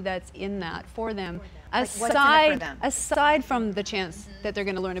value that's in that for them, what's in it for them? aside from the chance that they're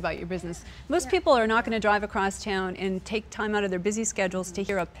going to learn about your business. Most people are not going to drive across town and take time out of their busy schedules to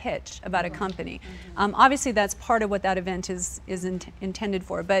hear a pitch about a company. Obviously, that's part of what that event is intended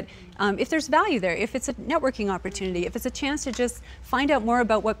for. But if there's value there, if it's a networking opportunity, if it's a chance to just find out more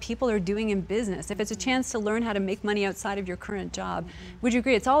about what people are doing in business, if it's a chance to learn how to make money outside of your current job, would you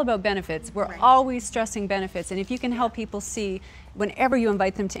agree? It's all about benefits. We're always stressing benefits. And if you can help people see, whenever you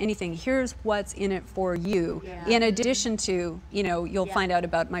invite them to anything, here's what's in it for you. In addition to, you know, you'll find out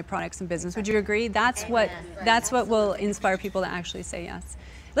about my products and business. Would you agree? That's what will inspire people to actually say yes.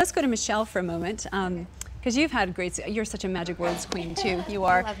 Let's go to Michelle for a moment. Because you've had you're such a magic words queen too. You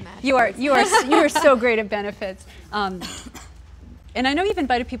are. You are so great at benefits. And I know you've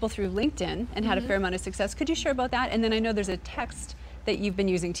invited people through LinkedIn and had a fair amount of success. Could you share about that? And then I know there's a text that you've been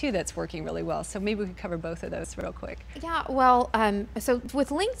using too that's working really well. So maybe we could cover both of those real quick. Yeah, well, so with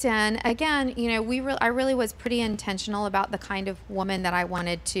LinkedIn, again, you know, I really was pretty intentional about the kind of woman that I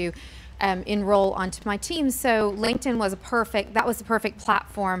wanted to enroll onto my team. So LinkedIn was that was the perfect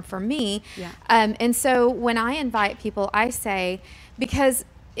platform for me. Yeah. And so when I invite people, I say, because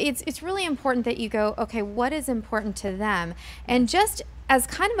it's really important that you go, okay, what is important to them? And just as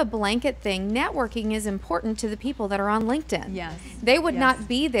kind of a blanket thing, networking is important to the people that are on LinkedIn. Yes. They would not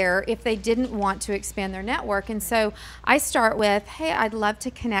be there if they didn't want to expand their network. And so I start with, hey, I'd love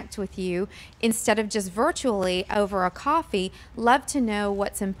to connect with you instead of just virtually over a coffee. Love to know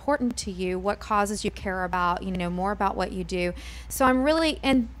what's important to you, what causes you care about, you know, more about what you do. So I'm really,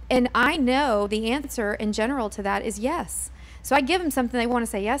 and I know the answer in general to that is yes. So I give them something they want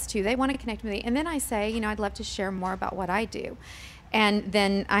to say yes to. They want to connect with me. And then I say, you know, I'd love to share more about what I do. And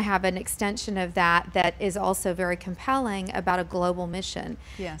then I have an extension of that is also very compelling about a global mission.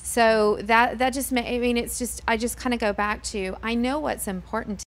 Yes. So that just, I mean, it's just, I just kind of go back to, I know what's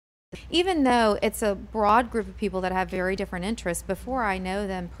important to me. Even though it's a broad group of people that have very different interests, before I know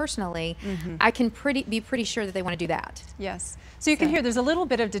them personally, I can be pretty sure that they want to do that. Yes. So you can hear there's a little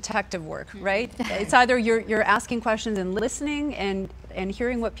bit of detective work, right? It's either you're asking questions and listening and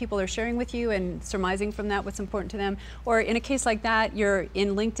hearing what people are sharing with you and surmising from that what's important to them. Or in a case like that, you're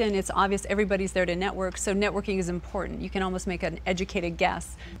in LinkedIn, it's obvious everybody's there to network, so networking is important. You can almost make an educated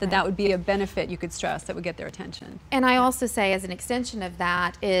guess that would be a benefit you could stress that would get their attention. And I also say, as an extension of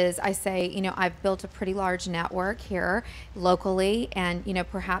that, is I say, you know, I've built a pretty large network here locally, and, you know,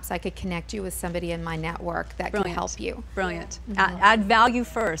 perhaps I could connect you with somebody in my network that can help you. Brilliant. Add value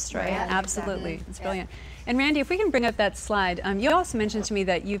first, right? Absolutely. It's brilliant. And Randy, if we can bring up that slide, you also mentioned to me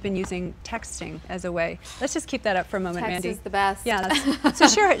that you've been using texting as a way. Let's just keep that up for a moment, Text Randy. is the best. Yeah. So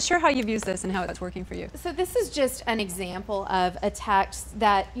share how you've used this and how it's working for you. So this is just an example of a text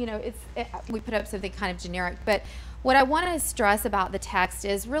that, you know, we put up something kind of generic, but what I want to stress about the text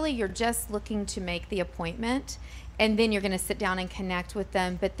is really you're just looking to make the appointment, and then you're going to sit down and connect with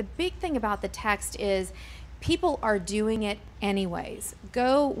them. But the big thing about the text is people are doing it anyways.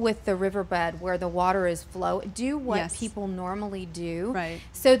 Go with the riverbed where the water is flow. Do what people normally do,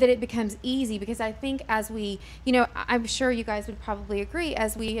 so that it becomes easy. Because I think as we, you know, I'm sure you guys would probably agree,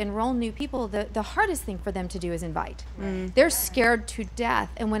 as we enroll new people, the hardest thing for them to do is invite. They're scared to death.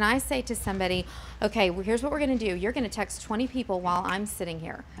 And when I say to somebody, okay, well, here's what we're going to do. You're going to text 20 people while I'm sitting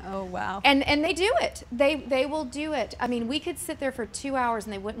here. Oh, wow. And they do it. They will do it. I mean, we could sit there for 2 hours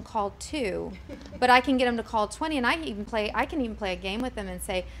and they wouldn't call 2, but I can get them to call 20, and I can even play a game with them and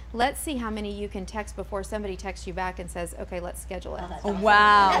say, let's see how many you can text before somebody texts you back and says, okay, let's schedule it. Oh,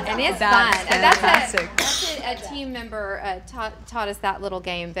 wow. And it's That's fun. And that's a team member taught us that little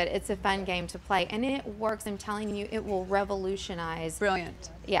game, but it's a fun game to play. And it works. I'm telling you, it will revolutionize. Brilliant.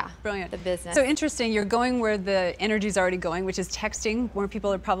 Yeah. Brilliant. The business. So interesting. You're going where the energy's already going, which is texting. More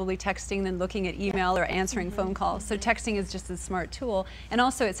people are probably texting than looking at email or answering phone calls. So texting is just a smart tool. And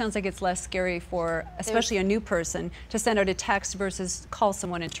also, it sounds like it's less scary for, especially a new person, to send out a text versus call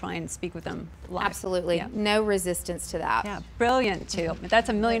someone and try and speak with them live. Absolutely. Yeah. No resistance to that. Yeah, brilliant too. That's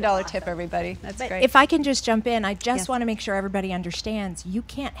 $1 million tip, everybody. That's But great. if I can just jump in, I just Yes. want to make sure everybody understands you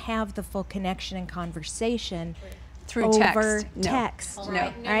can't have the full connection and conversation Through over text. No. text.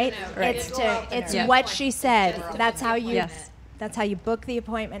 No. Right? Right. It's Yeah. what she said. That's how you Yes. that's how you book the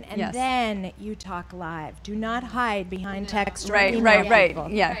appointment, and Yes. then you talk live. Do not hide behind text or Right, email right.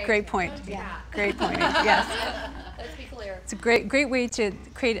 people. Yeah, great point. Great point. Yes. Let's be clear. It's a great way to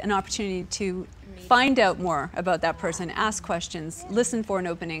create an opportunity to find out more about that person, ask questions, listen for an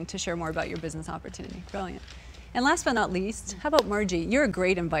opening to share more about your business opportunity. Brilliant. And last but not least, how about Margie? You're a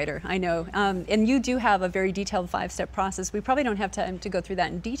great inviter, I know. And you do have a very detailed 5-step process. We probably don't have time to go through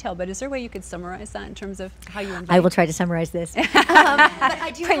that in detail, but is there a way you could summarize that in terms of how you invite? I will try to summarize this. But I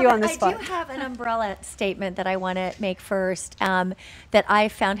do Put you on the spot. I do have an umbrella statement that I want to make first that I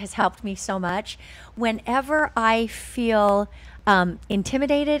found has helped me so much. Whenever I feel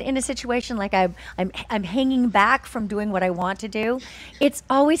intimidated in a situation, like I'm hanging back from doing what I want to do, it's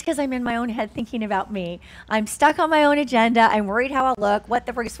always because I'm in my own head thinking about me. I'm stuck on my own agenda. I'm worried how I'll look, what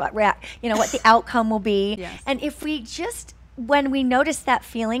the what the outcome will be. Yes. And if we just, when we notice that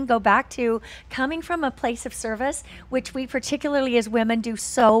feeling, go back to coming from a place of service, which we particularly as women do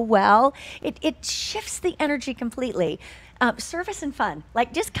so well, it shifts the energy completely. Service and fun,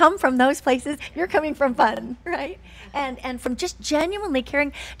 like just come from those places. You're coming from fun, right? And from just genuinely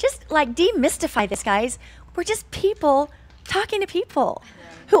caring, just like demystify this, guys. We're just people talking to people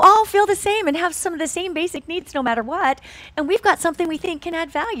who all feel the same and have some of the same basic needs no matter what. And we've got something we think can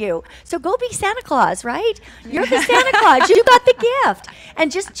add value. So go be Santa Claus, right? You're the Santa Claus. You got the gift. And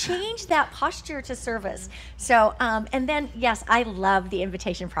just change that posture to service. So, and then, yes, I love the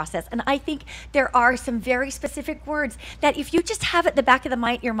invitation process. And I think there are some very specific words that if you just have at the back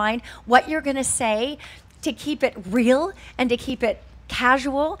of your mind what you're going to say to keep it real and to keep it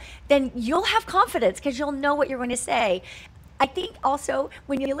casual, then you'll have confidence because you'll know what you're going to say. I think also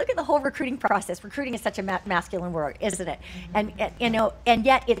when you look at the whole recruiting process, recruiting is such a masculine word, isn't it? And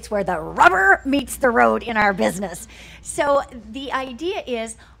yet it's where the rubber meets the road in our business. So the idea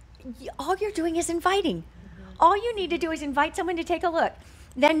is all you're doing is inviting. All you need to do is invite someone to take a look.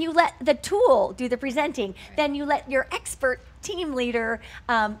 Then you let the tool do the presenting. Then you let your expert team leader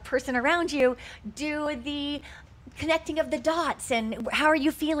person around you do the connecting of the dots and how are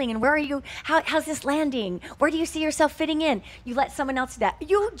you feeling and where are you, how's this landing? Where do you see yourself fitting in? You let someone else do that.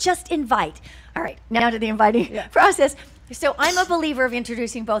 You just invite. All right, now to the inviting process. So I'm a believer of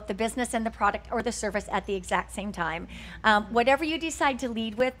introducing both the business and the product or the service at the exact same time. Whatever you decide to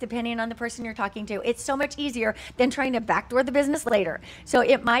lead with, depending on the person you're talking to, it's so much easier than trying to backdoor the business later. So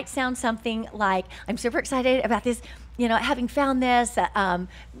it might sound something like, I'm super excited about this, having found this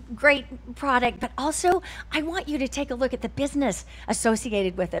great product, but also I want you to take a look at the business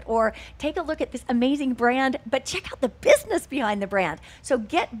associated with it, or take a look at this amazing brand, but check out the business behind the brand. So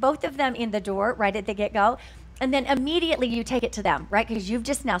get both of them in the door right at the get-go. And then immediately you take it to them, right? Because you've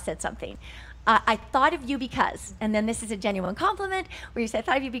just now said something. I thought of you because, and then this is a genuine compliment where you say, I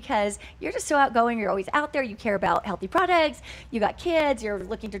thought of you because you're just so outgoing, you're always out there, you care about healthy products, you got kids, you're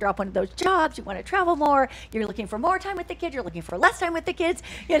looking to drop one of those jobs, you want to travel more, you're looking for more time with the kids, you're looking for less time with the kids,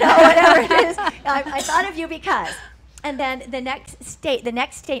 whatever it is. I thought of you because. And then the next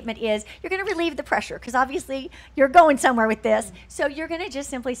statement is you're going to relieve the pressure because obviously you're going somewhere with this. So you're going to just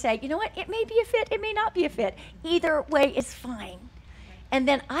simply say, you know what, it may be a fit, it may not be a fit. Either way is fine. And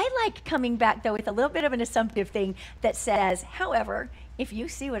then I like coming back though with a little bit of an assumptive thing that says, however, if you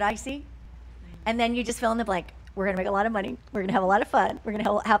see what I see, and then you just fill in the blank. We're going to make a lot of money. We're going to have a lot of fun. We're going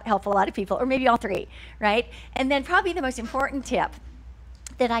to help a lot of people, or maybe all three, right? And then probably the most important tip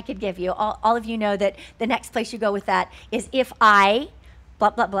that I could give you, all of you know that the next place you go with that is if I,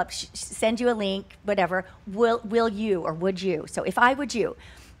 blah, blah, blah, send you a link, whatever, will you or would you? So if I, would you?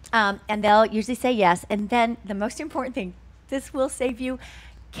 And they'll usually say yes. And then the most important thing, this will save you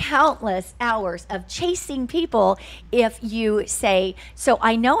countless hours of chasing people if you say, so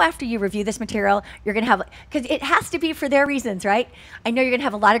I know after you review this material, you're going to have, because it has to be for their reasons, right? I know you're going to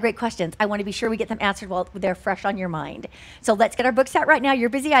have a lot of great questions. I want to be sure we get them answered while they're fresh on your mind. So let's get our books out right now. You're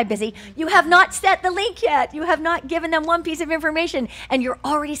busy, I'm busy. You have not set the link yet. You have not given them one piece of information, and you're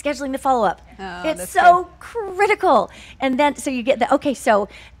already scheduling the follow-up. Oh, it's so critical. And then, so you get the, okay, so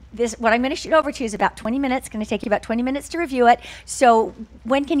what I'm going to shoot over to you is about 20 minutes. It's going to take you about 20 minutes to review it. So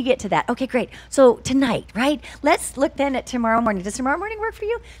when can you get to that? Okay, great. So tonight, right? Let's look then at tomorrow morning. Does tomorrow morning work for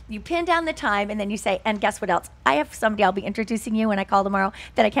you? You pin down the time, and then you say, and guess what else? I have somebody I'll be introducing you when I call tomorrow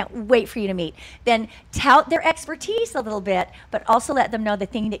that I can't wait for you to meet. Then tout their expertise a little bit, but also let them know the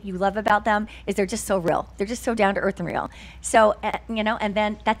thing that you love about them is they're just so real. They're just so down to earth and real. So, and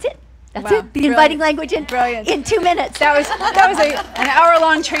then that's it. That's Wow. it. The inviting language in 2 minutes. That was an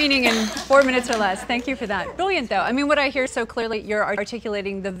hour-long training in 4 minutes or less. Thank you for that. Brilliant, though. I mean, what I hear so clearly, you're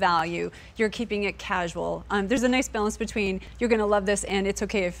articulating the value. You're keeping it casual. There's a nice balance between you're going to love this and it's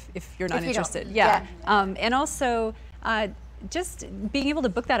okay if you're not interested. Yeah. And also, just being able to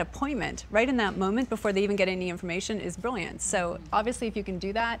book that appointment right in that moment before they even get any information is brilliant. So obviously, if you can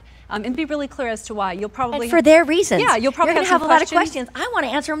do that and be really clear as to why, you'll probably and for their reasons. Yeah, you'll probably you're have gonna have a some lot of questions. I want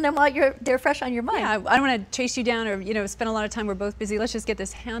to answer them while they're fresh on your mind. Yeah, I don't want to chase you down or spend a lot of time. We're both busy. Let's just get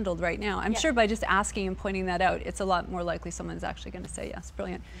this handled right now. I'm sure by just asking and pointing that out, it's a lot more likely someone's actually going to say yes.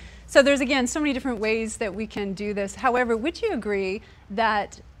 Brilliant. So there's again so many different ways that we can do this. However, would you agree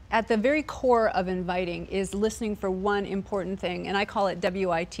that at the very core of inviting is listening for one important thing, and I call it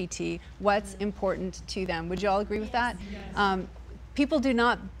WITT, what's important to them. Would you all agree with that? People do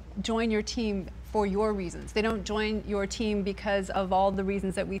not join your team for your reasons. They don't join your team because of all the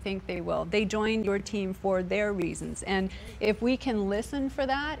reasons that we think they will. They join your team for their reasons. And if we can listen for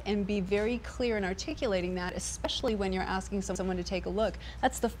that and be very clear in articulating that, especially when you're asking someone to take a look,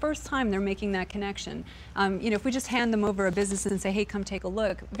 that's the first time they're making that connection. If we just hand them over a business and say, hey, come take a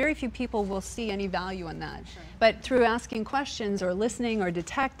look, very few people will see any value in that. Sure. But through asking questions or listening or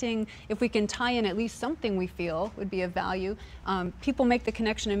detecting, if we can tie in at least something we feel would be of value, people make the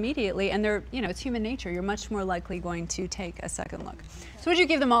connection immediately, and it's human nature. You're much more likely going to take a second look. So would you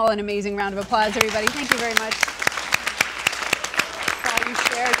give them all an amazing round of applause, everybody? Thank you very much. That's all you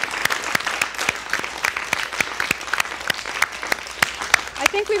shared. I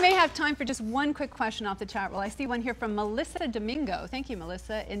think we may have time for just one quick question off the chat roll. I see one here from Melissa Domingo. Thank you,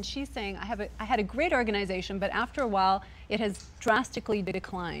 Melissa. And she's saying, I had a great organization, but after a while, it has drastically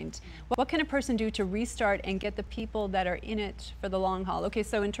declined. What can a person do to restart and get the people that are in it for the long haul? Okay,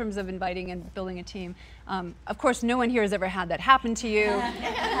 so in terms of inviting and building a team, of course, no one here has ever had that happen to you.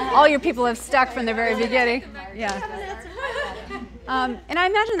 All your people have stuck from the very beginning. Yeah. And I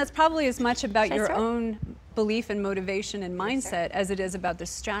imagine that's probably as much about your own belief and motivation and mindset as it is about the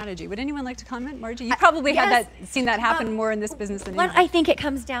strategy. Would anyone like to comment, Margie? You probably had seen that happen more in this business than what I think it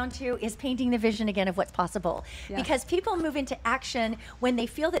comes down to is painting the vision again of what's possible. Yes. Because people move into action when they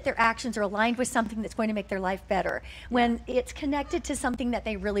feel that their actions are aligned with something that's going to make their life better, when it's connected to something that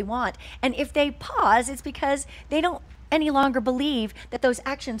they really want. And if they pause, it's because they don't any longer believe that those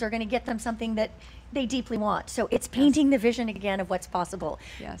actions are going to get them something that they deeply want. So it's painting the vision again of what's possible.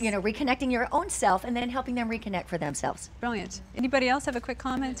 Yes. Reconnecting your own self and then helping them reconnect for themselves. Brilliant. Anybody else have a quick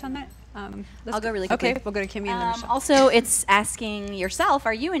comment on that? I'll go really quickly. Okay, we'll go to Kimmy and then Michelle. Also, it's asking yourself,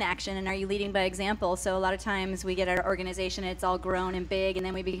 are you in action and are you leading by example? So a lot of times we get our organization, it's all grown and big, and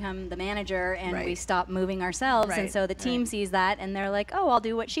then we become the manager and we stop moving ourselves. And so the team sees that and they're like, oh, I'll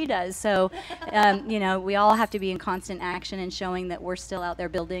do what she does. So, we all have to be in constant action and showing that we're still out there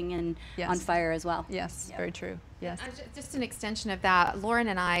building and on fire as well. Yes, very true. Yes. Just an extension of that, Lauren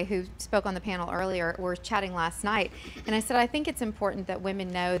and I, who spoke on the panel earlier, were chatting last night, and I said I think it's important that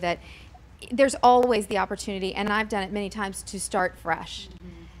women know that there's always the opportunity, and I've done it many times, to start fresh.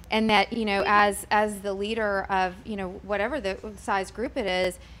 And that, as the leader of, whatever the size group it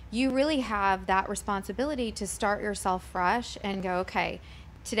is, you really have that responsibility to start yourself fresh and go, okay,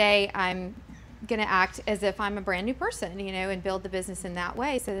 today I'm going to act as if I'm a brand new person, and build the business in that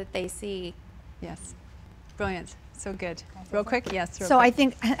way so that they see. Yes. Brilliant. So good. Real quick, yes. So I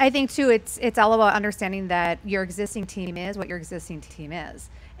think too, it's all about understanding that your existing team is what your existing team is.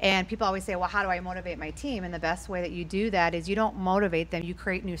 And people always say, well, how do I motivate my team? And the best way that you do that is you don't motivate them, you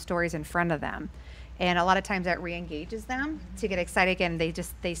create new stories in front of them. And a lot of times that re-engages them to get excited again.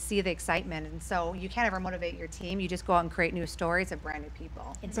 They see the excitement. And so you can't ever motivate your team. You just go out and create new stories of brand new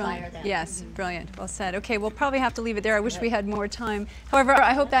people. Inspire them. Yes, brilliant. Well said. Okay, we'll probably have to leave it there. I wish we had more time. However,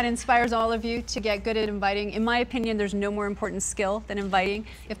 I hope that inspires all of you to get good at inviting. In my opinion, there's no more important skill than inviting.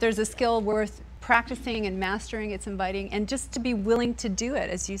 If there's a skill worth practicing and mastering, it's inviting, and just to be willing to do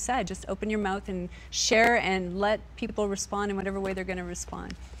it, as you said, just open your mouth and share and let people respond in whatever way they're going to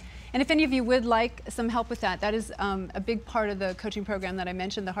respond. And if any of you would like some help with that, that is a big part of the coaching program that I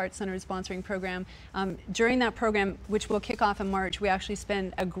mentioned, the Heart Center sponsoring program. During that program, which will kick off in March, we actually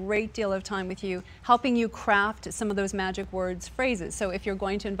spend a great deal of time with you, helping you craft some of those magic words, phrases. So if you're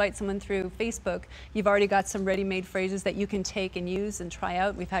going to invite someone through Facebook, you've already got some ready-made phrases that you can take and use and try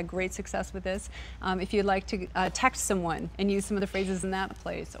out. We've had great success with this. If you'd like to text someone and use some of the phrases in that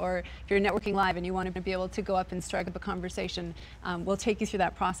place, or if you're networking live and you want to be able to go up and strike up a conversation, we'll take you through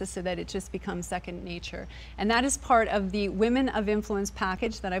that process so that it just becomes second nature. And that is part of the Women of Influence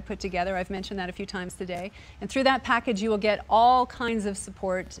package that I put together. I've mentioned that a few times today. And through that package, you will get all kinds of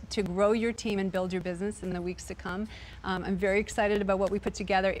support to grow your team and build your business in the weeks to come. I'm very excited about what we put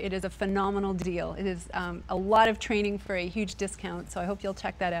together. It is a phenomenal deal. It is a lot of training for a huge discount, so I hope you'll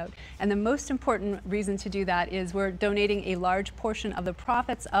check that out. And the most important reason to do that is we're donating a large portion of the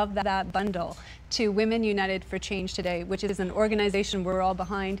profits of that bundle to Women United for Change Today, which is an organization we're all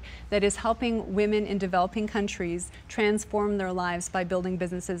behind that is helping women in developing countries transform their lives by building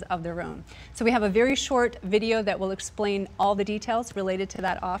businesses of their own. So we have a very short video that will explain all the details related to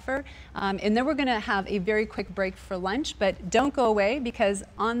that offer. And then we're going to have a very quick break for lunch, but don't go away, because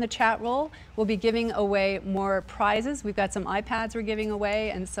on the chat roll, we'll be giving away more prizes. We've got some iPads we're giving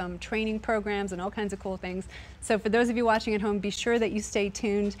away and some training programs and all kinds of cool things. So for those of you watching at home, be sure that you stay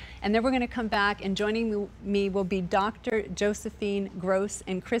tuned. And then we're going to come back, and joining me will be Dr. Josephine Gross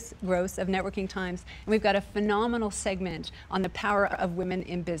and Chris Gross of Networking Times. And we've got a phenomenal segment on the power of women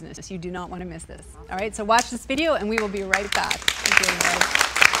in business. You do not want to miss this. All right, so watch this video and we will be right back. Thank you, everybody.